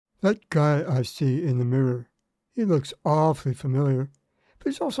That guy I see in the mirror, he looks awfully familiar, but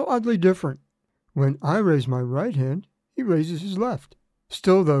he's also oddly different. When I raise my right hand, he raises his left.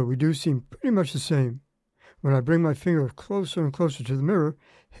 Still, though, we do seem pretty much the same. When I bring my finger closer and closer to the mirror,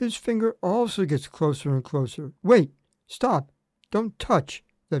 his finger also gets closer and closer. Wait! Stop! Don't touch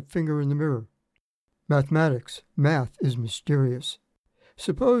that finger in the mirror. Mathematics, math is mysterious.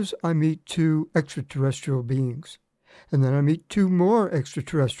 Suppose I meet two extraterrestrial beings, and then I meet two more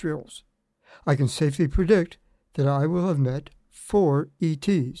extraterrestrials. I can safely predict that I will have met 4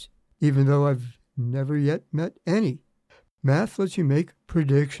 ETs, even though I've never yet met any. Math lets you make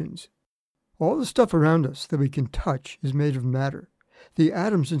predictions. All the stuff around us that we can touch is made of matter. The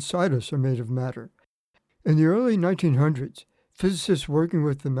atoms inside us are made of matter. In the early 1900s, physicists working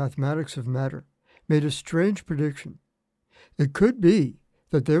with the mathematics of matter made a strange prediction. It could be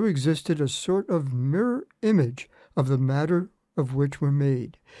that there existed a sort of mirror image of the matter of which we're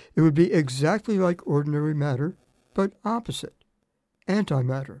made. It would be exactly like ordinary matter, but opposite,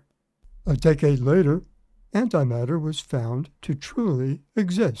 antimatter. A decade later, antimatter was found to truly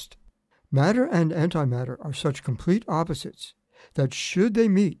exist. Matter and antimatter are such complete opposites that should they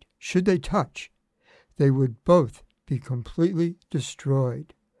meet, should they touch, they would both be completely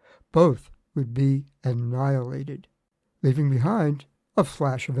destroyed. Both would be annihilated, leaving behind a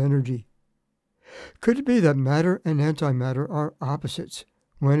flash of energy. Could it be that matter and antimatter are opposites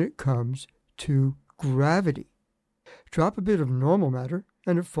when it comes to gravity? Drop a bit of normal matter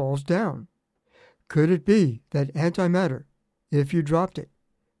and it falls down. Could it be that antimatter, if you dropped it,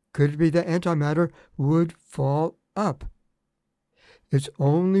 could it be that antimatter would fall up? It's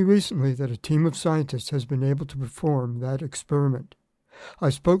only recently that a team of scientists has been able to perform that experiment. I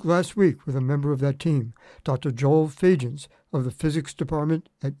spoke last week with a member of that team, Dr. Joel Fagins of the physics department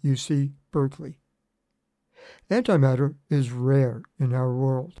at UC Berkeley. Antimatter is rare in our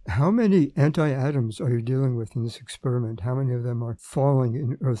world. How many anti-atoms are you dealing with in this experiment? How many of them are falling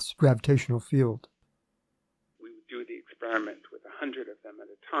in Earth's gravitational field? We would do the experiment with 100 of them at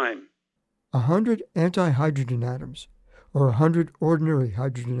a time. 100 anti-hydrogen atoms, or 100 ordinary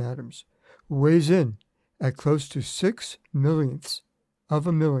hydrogen atoms, weighs in at close to 6 millionths of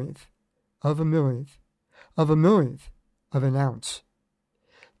a millionth of a millionth of a millionth of an ounce.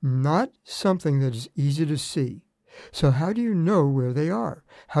 Not something that is easy to see. So how do you know where they are?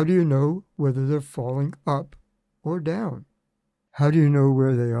 How do you know whether they're falling up or down? How do you know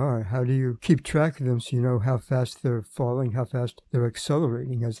where they are? How do you keep track of them so you know how fast they're falling, how fast they're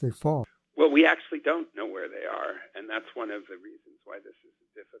accelerating as they fall? Well, we actually don't know where they are, and that's one of the reasons why this is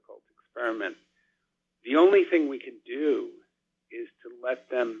a difficult experiment. The only thing we can do is to let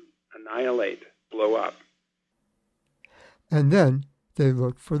them annihilate, blow up. And then they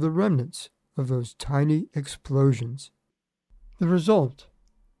look for the remnants of those tiny explosions. The result: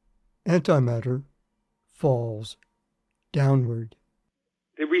 antimatter falls downward.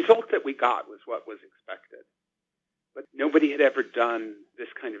 The result that we got was what was expected. But nobody had ever done this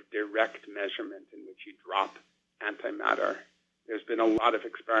kind of direct measurement in which you drop antimatter. There's been a lot of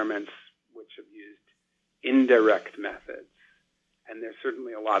experiments which have used indirect methods. And there's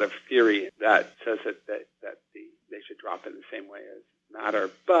certainly a lot of theory that says that they should drop in the same way as matter.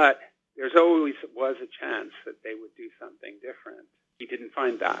 But there's always was a chance that they would do something different. We didn't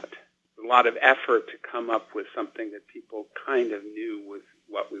find that. A lot of effort to come up with something that people kind of knew was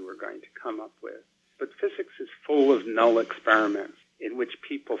what we were going to come up with. But physics is full of null experiments in which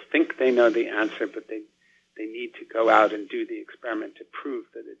people think they know the answer, but they need to go out and do the experiment to prove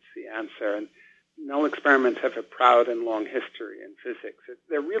that it's the answer. And null experiments have a proud and long history in physics.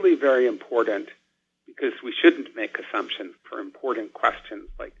 They're really very important because we shouldn't make assumptions for important questions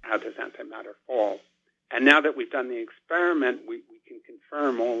like how does antimatter fall. And now that we've done the experiment, we can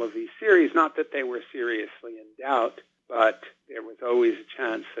confirm all of these theories, not that they were seriously in doubt, but there was always a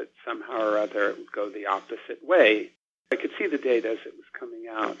chance that somehow or other it would go the opposite way. I could see the data as it was coming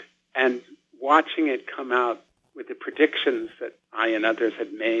out. And watching it come out with the predictions that I and others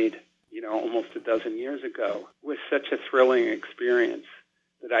had made, almost a dozen years ago, was such a thrilling experience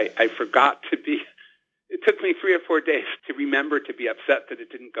that I forgot to be. It took me 3 or 4 days to remember to be upset that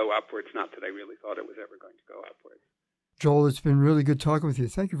it didn't go upwards, not that I really thought it was ever going to go upwards. Joel, it's been really good talking with you.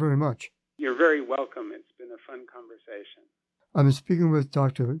 Thank you very much. You're very welcome. It's been a fun conversation. I'm speaking with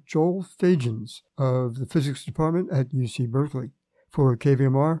Dr. Joel Fagins of the physics department at UC Berkeley. For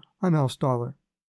KVMR, I'm Al Stahler.